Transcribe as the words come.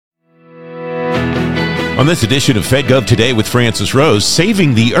On this edition of FedGov Today with Francis Rose,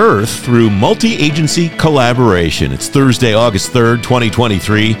 saving the Earth through multi-agency collaboration. It's Thursday, August 3rd,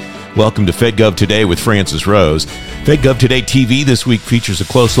 2023. Welcome to FedGov Today with Francis Rose. FedGov Today TV this week features a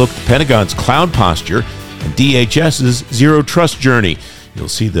close look at the Pentagon's cloud posture and DHS's Zero Trust journey. You'll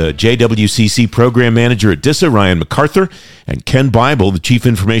see the JWCC program manager at DISA, Ryan MacArthur, and Ken Bible, the Chief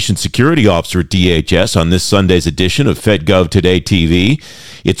Information Security Officer at DHS, on this Sunday's edition of FedGov Today TV.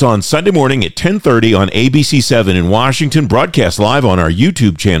 It's on Sunday morning at 10:30 on ABC7 in Washington, broadcast live on our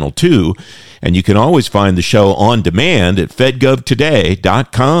YouTube channel, too. And you can always find the show on demand at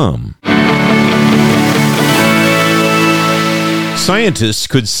fedgovtoday.com. Scientists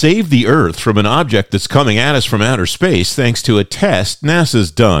could save the Earth from an object that's coming at us from outer space thanks to a test NASA's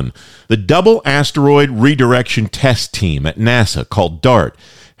done. The Double Asteroid Redirection Test Team at NASA, called DART,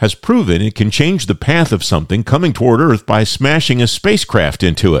 has proven it can change the path of something coming toward Earth by smashing a spacecraft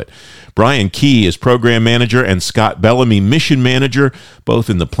into it. Brian Key is Program Manager and Scott Bellamy Mission Manager, both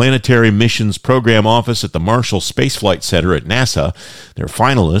in the Planetary Missions Program Office at the Marshall Space Flight Center at NASA. They're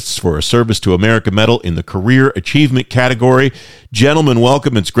finalists for a Service to America Medal in the Career Achievement category. Gentlemen,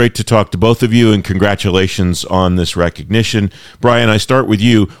 welcome. It's great to talk to both of you, and congratulations on this recognition. Brian, I start with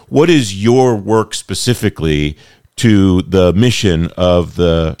you. What is your work specifically to the mission of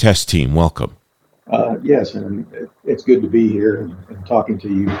the test team? Welcome. Yes, and it's good to be here and talking to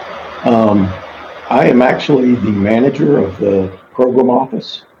you. I am actually the manager of the program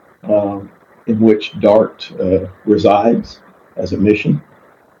office in which DART resides as a mission.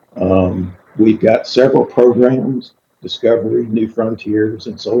 We've got several programs: Discovery, New Frontiers,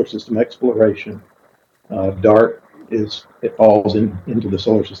 and Solar System Exploration. DART falls into the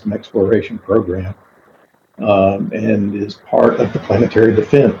Solar System Exploration program. And is part of the planetary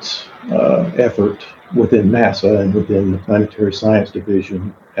defense effort within NASA and within the Planetary Science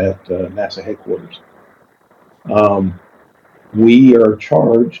Division at NASA headquarters. We are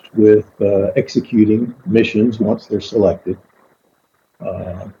charged with executing missions once they're selected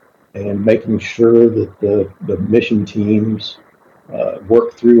and making sure that the mission teams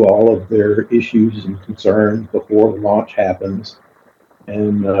work through all of their issues and concerns before the launch happens.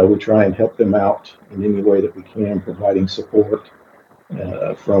 And we try and help them out in any way that we can, providing support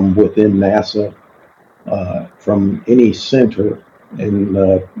from within NASA, from any center. And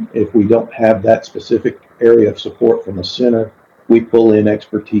if we don't have that specific area of support from a center, we pull in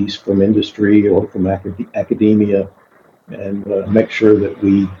expertise from industry or from academia and make sure that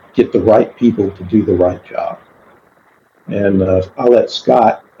we get the right people to do the right job. And I'll let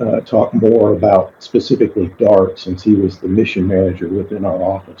Scott talk more about specifically DART, since he was the mission manager within our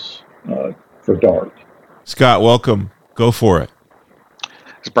office for DART. Scott, welcome. Go for it.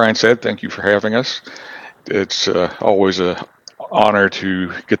 As Brian said, thank you for having us. It's always an honor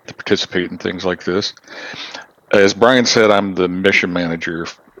to get to participate in things like this. As Brian said, I'm the mission manager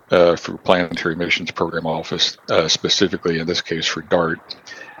for Planetary Missions Program Office, specifically in this case for DART.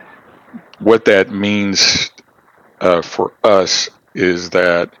 What that means for us is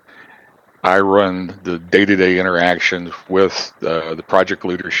that I run the day-to-day interactions with the project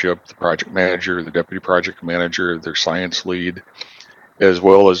leadership, the project manager, the deputy project manager, their science lead, as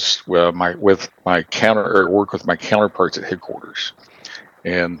well as work with my counterparts at headquarters.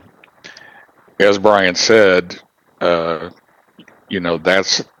 And as Brian said,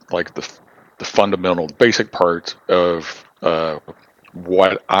 that's like the fundamental, basic part of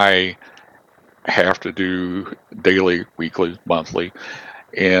what I have to do daily, weekly, monthly.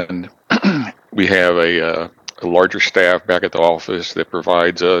 And we have a larger staff back at the office that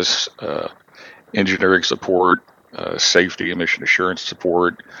provides us engineering support, safety and mission assurance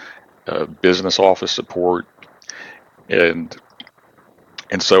support, business office support. And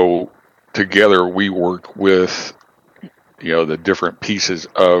so together we work with the different pieces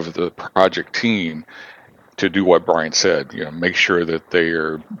of the project team to do what Brian said, make sure that they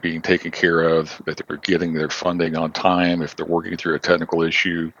are being taken care of, that they're getting their funding on time, if they're working through a technical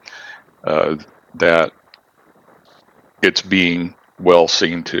issue, that it's being well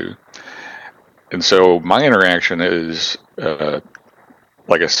seen to. And so my interaction is,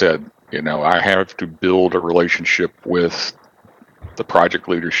 like I said, I have to build a relationship with the project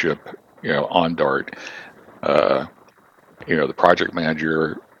leadership, on DART. The project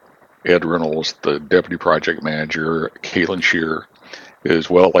manager, Ed Reynolds, the deputy project manager, Caitlin Shear,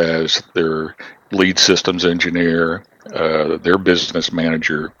 as well as their lead systems engineer, their business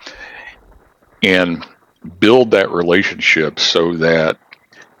manager, and build that relationship so that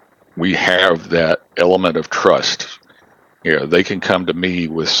we have that element of trust. They can come to me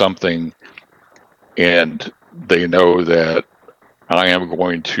with something and they know that I am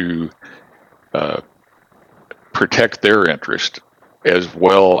going to protect their interest as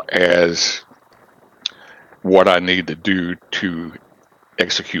well as what I need to do to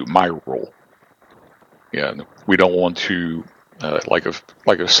execute my role. Yeah, we don't want to like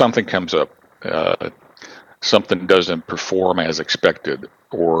if something comes up, something doesn't perform as expected,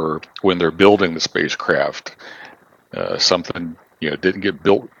 or when they're building the spacecraft, something didn't get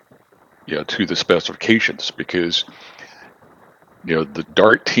built to the specifications, because the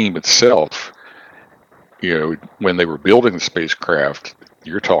DART team itself, when they were building the spacecraft,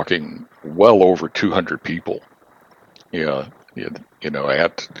 you're talking well over 200 people.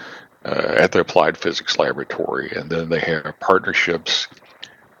 At the Applied Physics Laboratory, and then they have partnerships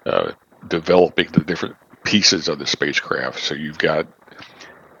developing the different pieces of the spacecraft. So you've got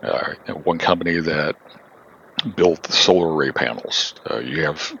one company that built the solar array panels. You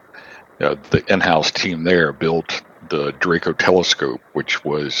have the in-house team there built the Draco telescope, which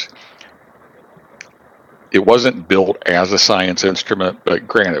it wasn't built as a science instrument, but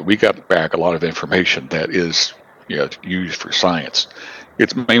granted, we got back a lot of information that is used for science.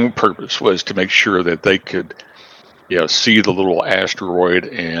 Its main purpose was to make sure that they could see the little asteroid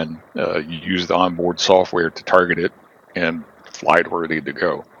and use the onboard software to target it and fly it where it needed to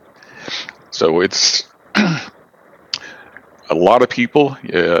go. So it's a lot of people.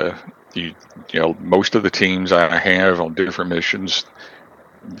 Most of the teams I have on different missions,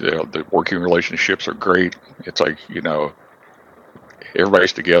 the working relationships are great. It's like,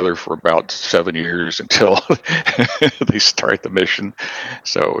 everybody's together for about 7 years until they start the mission.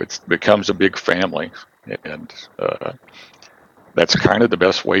 So it becomes a big family. And that's kind of the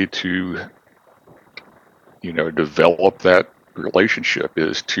best way to, develop that relationship,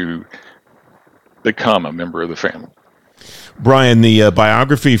 is to become a member of the family. Brian, the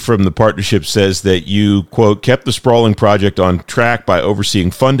biography from the partnership says that you, quote, kept the sprawling project on track by overseeing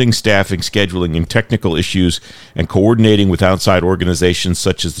funding, staffing, scheduling, and technical issues, and coordinating with outside organizations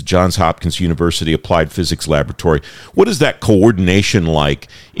such as the Johns Hopkins University Applied Physics Laboratory. What is that coordination like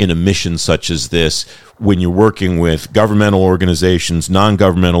in a mission such as this, when you're working with governmental organizations,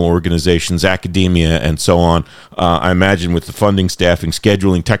 non-governmental organizations, academia, and so on? I imagine with the funding, staffing,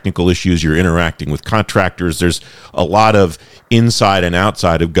 scheduling, technical issues, you're interacting with contractors. There's a lot of inside and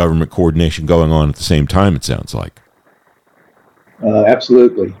outside of government coordination going on at the same time, it sounds like.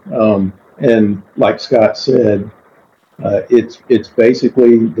 Absolutely. And like Scott said, it's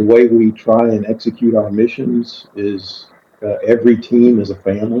basically the way we try and execute our missions is every team is a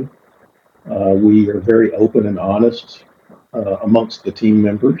family. We are very open and honest amongst the team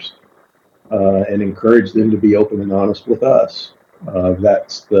members and encourage them to be open and honest with us.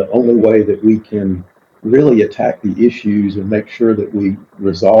 That's the only way that we can really attack the issues and make sure that we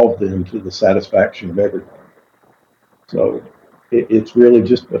resolve them to the satisfaction of everyone. So it's really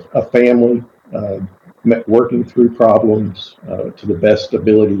just a family working through problems to the best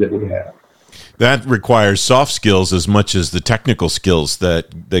ability that we have. That requires soft skills as much as the technical skills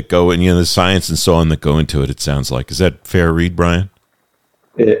that go in, the science and so on that go into it, it sounds like. Is that fair read, Brian?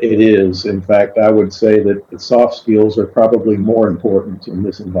 It is. In fact, I would say that the soft skills are probably more important in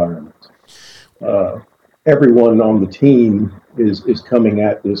this environment. Everyone on the team is coming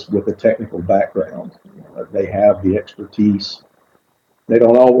at this with a technical background. They have the expertise. They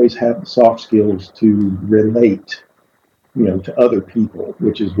don't always have the soft skills to relate, to other people,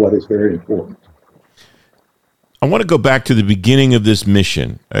 which is what is very important. I want to go back to the beginning of this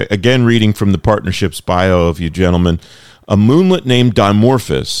mission. Again, reading from the partnership's bio of you gentlemen, a moonlet named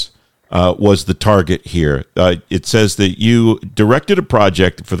Dimorphos was the target here. It says that you directed a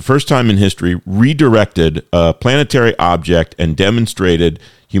project for the first time in history, redirected a planetary object, and demonstrated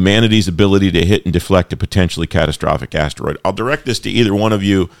humanity's ability to hit and deflect a potentially catastrophic asteroid. I'll direct this to either one of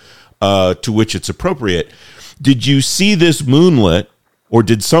you to which it's appropriate. Did you see this moonlet, or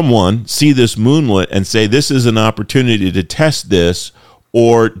did someone see this moonlet and say, this is an opportunity to test this?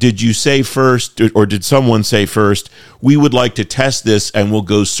 Or did you say first, or did someone say first, we would like to test this and we'll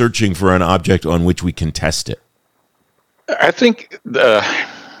go searching for an object on which we can test it? I think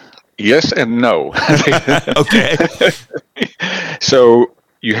yes and no. Okay. So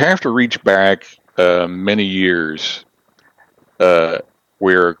you have to reach back many years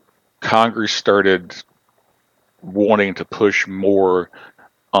where Congress started wanting to push more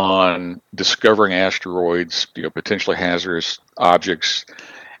on discovering asteroids, potentially hazardous objects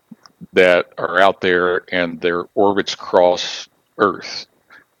that are out there and their orbits cross Earth.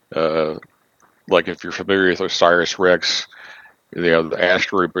 Like if you're familiar with OSIRIS-REx, the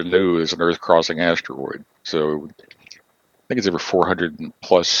asteroid Bennu is an Earth-crossing asteroid. So I think it's every 400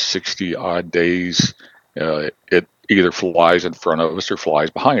 plus 60 odd days. It either flies in front of us or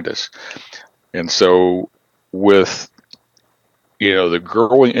flies behind us. And so with the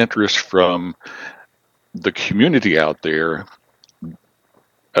growing interest from the community out there,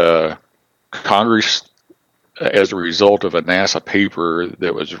 Congress, as a result of a NASA paper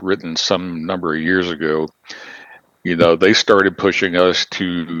that was written some number of years ago, they started pushing us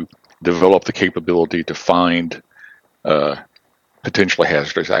to develop the capability to find potentially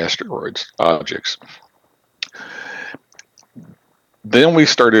hazardous asteroids, objects. Then we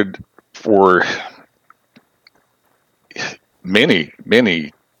started for many,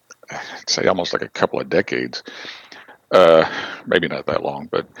 I'd say almost like a couple of decades, maybe not that long,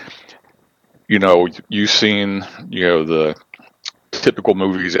 but you've seen the typical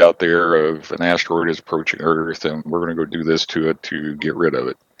movies out there of an asteroid is approaching Earth and we're going to go do this to it to get rid of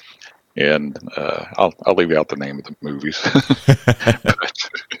it. And I'll leave out the name of the movies.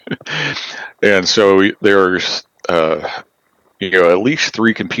 And so there's at least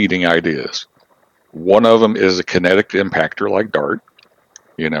three competing ideas. One of them is a kinetic impactor like DART,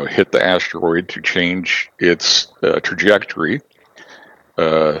 hit the asteroid to change its trajectory.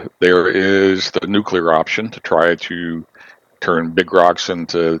 There is the nuclear option to try to turn big rocks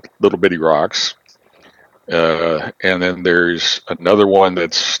into little bitty rocks. And then there's another one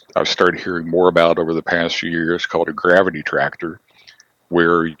that's I've started hearing more about over the past few years called a gravity tractor,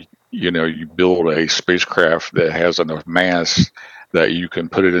 where you build a spacecraft that has enough mass that you can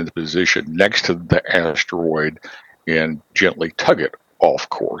put it into position next to the asteroid and gently tug it off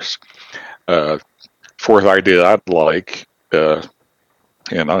course. Fourth idea I'd like,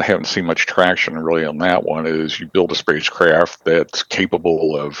 and I haven't seen much traction really on that one, is you build a spacecraft that's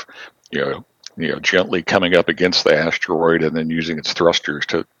capable of, gently coming up against the asteroid and then using its thrusters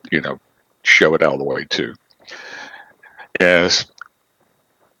to, show it out of the way too. And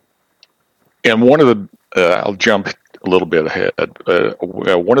one of the, I'll jump a little bit ahead.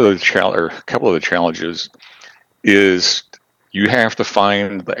 One of the a couple of the challenges is you have to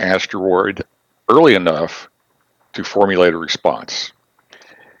find the asteroid early enough to formulate a response.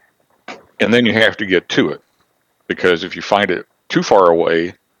 And then you have to get to it, because if you find it too far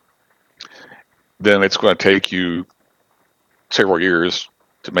away, then it's going to take you several years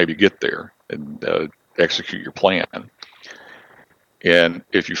to maybe get there and execute your plan. And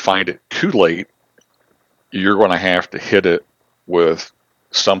if you find it too late, you're going to have to hit it with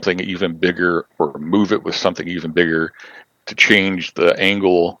something even bigger or move it with something even bigger to change the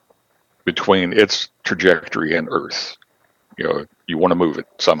angle between its trajectory and Earth. You want to move it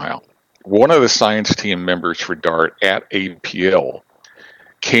somehow. One of the science team members for DART at APL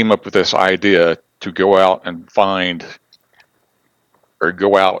came up with this idea to go out and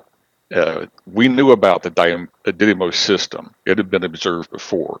we knew about the Didymos system. It had been observed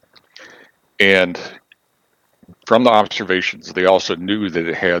before. And from the observations, they also knew that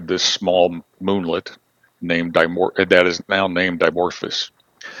it had this small moonlet that is now named Dimorphos.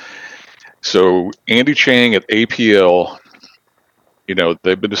 So Andy Chang at APL,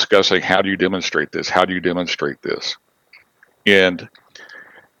 they've been discussing, how do you demonstrate this? How do you demonstrate this? And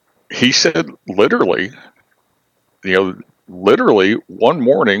he said literally one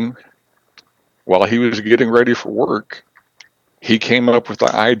morning while he was getting ready for work, he came up with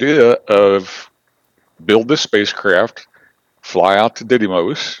the idea of build this spacecraft, fly out to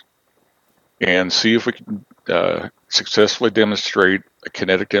Didymos, and see if we can successfully demonstrate a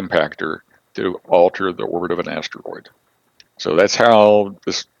kinetic impactor to alter the orbit of an asteroid. So that's how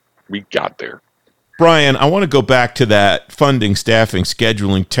we got there. Brian, I want to go back to that funding, staffing,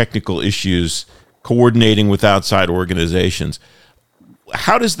 scheduling, technical issues, coordinating with outside organizations.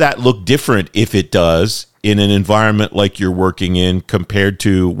 How does that look different, if it does, in an environment like you're working in compared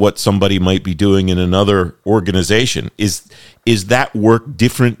to what somebody might be doing in another organization? Is that work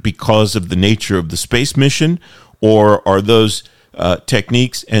different because of the nature of the space mission, or are those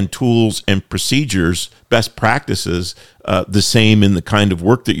techniques and tools and procedures, best practices, the same in the kind of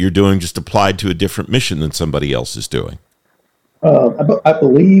work that you're doing, just applied to a different mission than somebody else is doing? I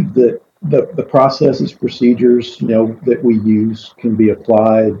believe that the processes, procedures, that we use can be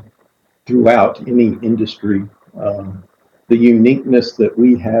applied throughout any industry. The uniqueness that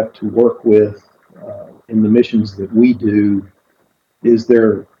we have to work with in the missions that we do is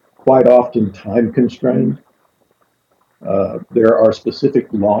they're quite often time constrained. There are specific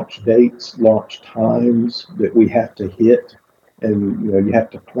launch dates, launch times that we have to hit, and you have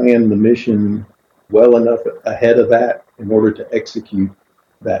to plan the mission well enough ahead of that in order to execute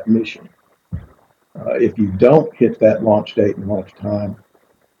that mission. If you don't hit that launch date and launch time,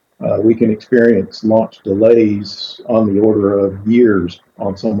 we can experience launch delays on the order of years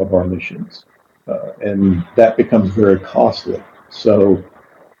on some of our missions, and that becomes very costly. So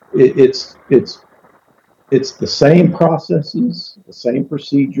it's It's the same processes, the same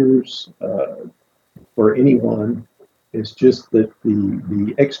procedures for anyone. It's just that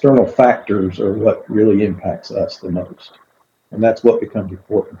the external factors are what really impacts us the most. And that's what becomes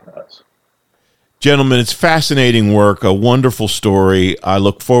important to us. Gentlemen, it's fascinating work, a wonderful story. I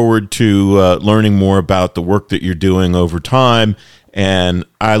look forward to learning more about the work that you're doing over time, and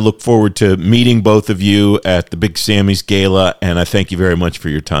I look forward to meeting both of you at the Big Sammy's Gala, and I thank you very much for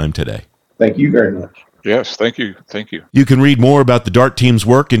your time today. Thank you very much. Yes, thank you. Thank you. You can read more about the DART team's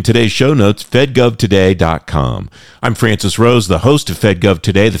work in today's show notes, fedgovtoday.com. I'm Francis Rose, the host of FedGov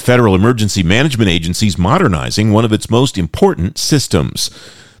Today, the Federal Emergency Management Agency's modernizing one of its most important systems.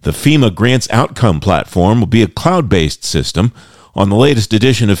 The FEMA Grants Outcome Platform will be a cloud-based system. On the latest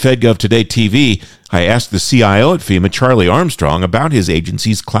edition of FedGov Today TV, I asked the CIO at FEMA, Charlie Armstrong, about his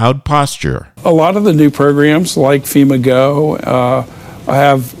agency's cloud posture. A lot of the new programs like FEMA Go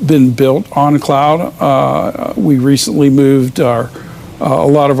have been built on cloud. We recently moved a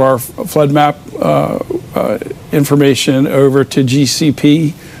lot of our flood map information over to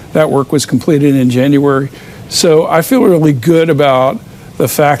GCP. That work was completed in January. So I feel really good about the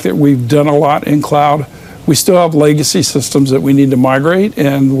fact that we've done a lot in cloud. We still have legacy systems that we need to migrate,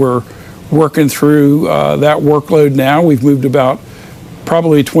 and we're working through that workload now. We've moved about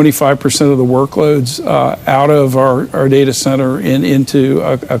probably 25% of the workloads out of our data center and into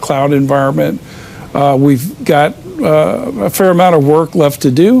a cloud environment. We've got a fair amount of work left to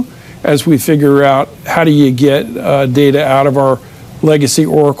do as we figure out how do you get data out of our legacy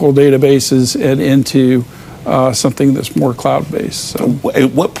Oracle databases and into something that's more cloud-based. So.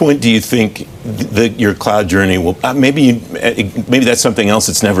 At what point do you think your cloud journey will? Maybe that's something else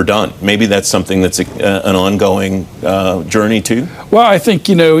that's never done. Maybe that's something that's an ongoing journey too. Well, I think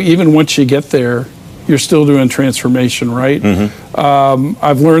even once you get there, you're still doing transformation, right? Mm-hmm.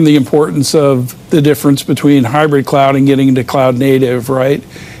 I've learned the importance of the difference between hybrid cloud and getting into cloud native, right?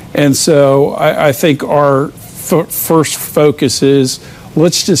 And so I think our first focus is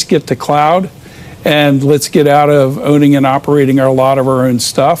let's just get to cloud. And let's get out of owning and operating a lot of our own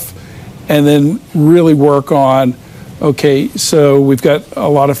stuff, and then really work on, okay, so we've got a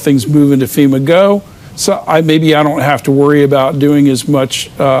lot of things moving to FEMA Go, so maybe I don't have to worry about doing as much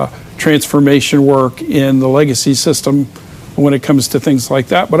transformation work in the legacy system when it comes to things like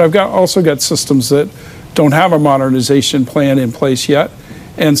that. But I've also got systems that don't have a modernization plan in place yet,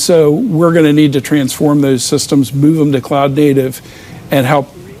 and so we're going to need to transform those systems, move them to cloud native, and help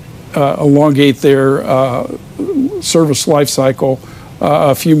elongate their service life cycle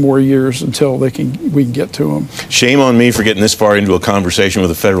a few more years until we can get to them. Shame on me for getting this far into a conversation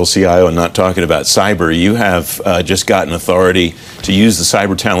with a federal CIO and not talking about cyber. You have just gotten authority to use the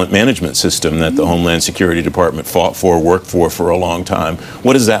cyber talent management system that the Homeland Security Department worked for a long time.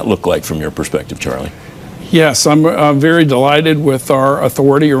 What does that look like from your perspective, Charlie? Yes, I'm very delighted with our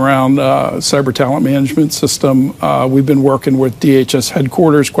authority around cyber talent management system. We've been working with DHS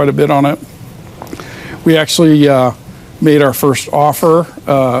headquarters quite a bit on it. We actually made our first offer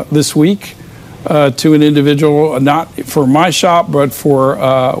this week to an individual, not for my shop, but for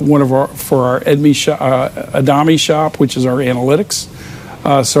our Adami shop, which is our analytics.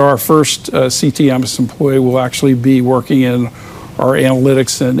 So our first CTMS employee will actually be working in our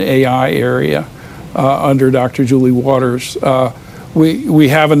analytics and AI area. Under Dr. Julie Waters. We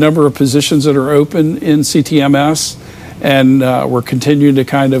have a number of positions that are open in CTMS, and we're continuing to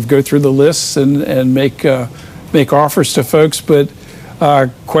kind of go through the lists and make offers to folks. But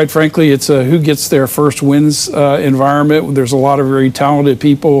quite frankly, it's a who gets there first wins environment. There's a lot of very talented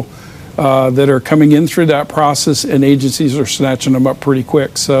people that are coming in through that process, and agencies are snatching them up pretty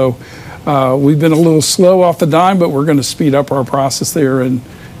quick. So we've been a little slow off the dime, but we're going to speed up our process there and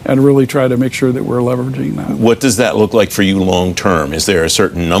really try to make sure that we're leveraging that. What does that look like for you long term? Is there a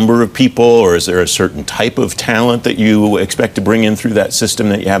certain number of people, or is there a certain type of talent that you expect to bring in through that system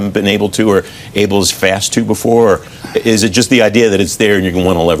that you haven't been able to or able as fast to before? Or is it just the idea that it's there and you're going to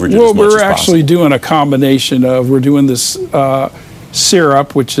want to leverage it as much as possible? Well, we're actually doing a combination of, we're doing this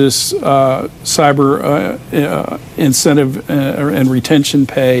CIRUP, which is cyber incentive and retention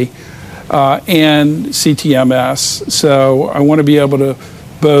pay, and CTMS. So I want to be able to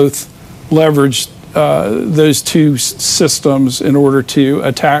both leverage those two systems in order to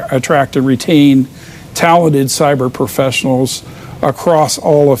attract and retain talented cyber professionals across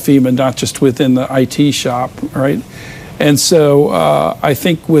all of FEMA, not just within the IT shop, right? And so I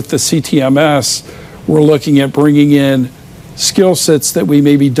think with the CTMS, we're looking at bringing in skill sets that we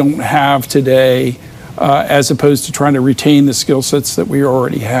maybe don't have today, as opposed to trying to retain the skill sets that we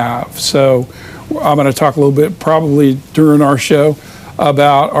already have. So I'm going to talk a little bit probably during our show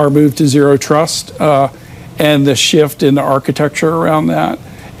about our move to Zero Trust and the shift in the architecture around that,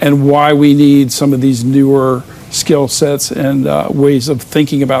 and why we need some of these newer skill sets and ways of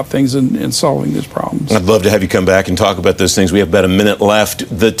thinking about things and solving these problems. I'd love to have you come back and talk about those things. We have about a minute left.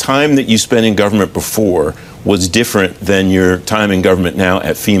 The time that you spent in government before was different than your time in government now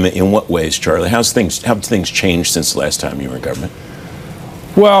at FEMA. In what ways, Charlie? How have things changed since the last time you were in government?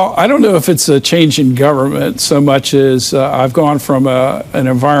 Well, I don't know if it's a change in government so much as I've gone from an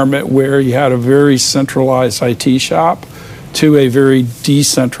environment where you had a very centralized IT shop to a very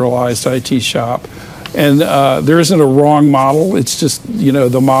decentralized IT shop. And there isn't a wrong model. It's just,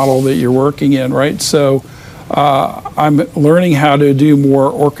 the model that you're working in, right? So I'm learning how to do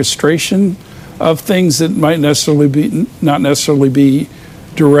more orchestration of things that might not necessarily be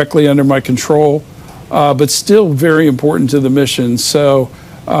directly under my control, but still very important to the mission. So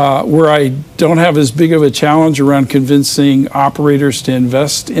where I don't have as big of a challenge around convincing operators to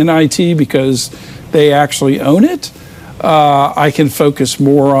invest in IT because they actually own it, I can focus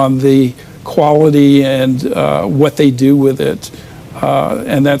more on the quality and what they do with it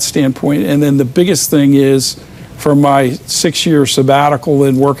and that standpoint. And then the biggest thing is, for my 6-year sabbatical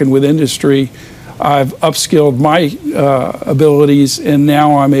in working with industry, I've upskilled my abilities, and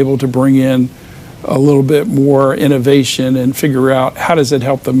now I'm able to bring in a little bit more innovation and figure out how does it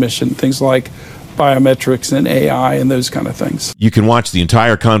help the mission, things like biometrics and AI and those kind of things. You can watch the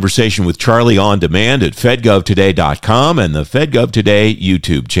entire conversation with Charlie on demand at fedgovtoday.com and the FedGov Today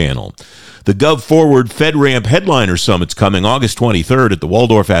YouTube channel. The GovForward FedRAMP Headliner Summit's coming August 23rd at the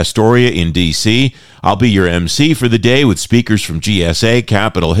Waldorf Astoria in D.C. I'll be your MC for the day with speakers from GSA,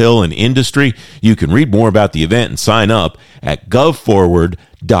 Capitol Hill, and industry. You can read more about the event and sign up at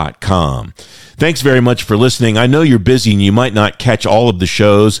govforward.com. Thanks very much for listening. I know you're busy and you might not catch all of the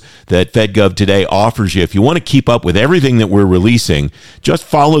shows that FedGov Today offers you. If you want to keep up with everything that we're releasing, just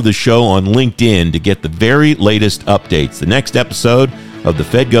follow the show on LinkedIn to get the very latest updates. The next episode of the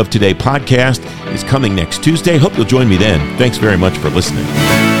FedGov Today podcast is coming next Tuesday. Hope you'll join me then. Thanks very much for listening.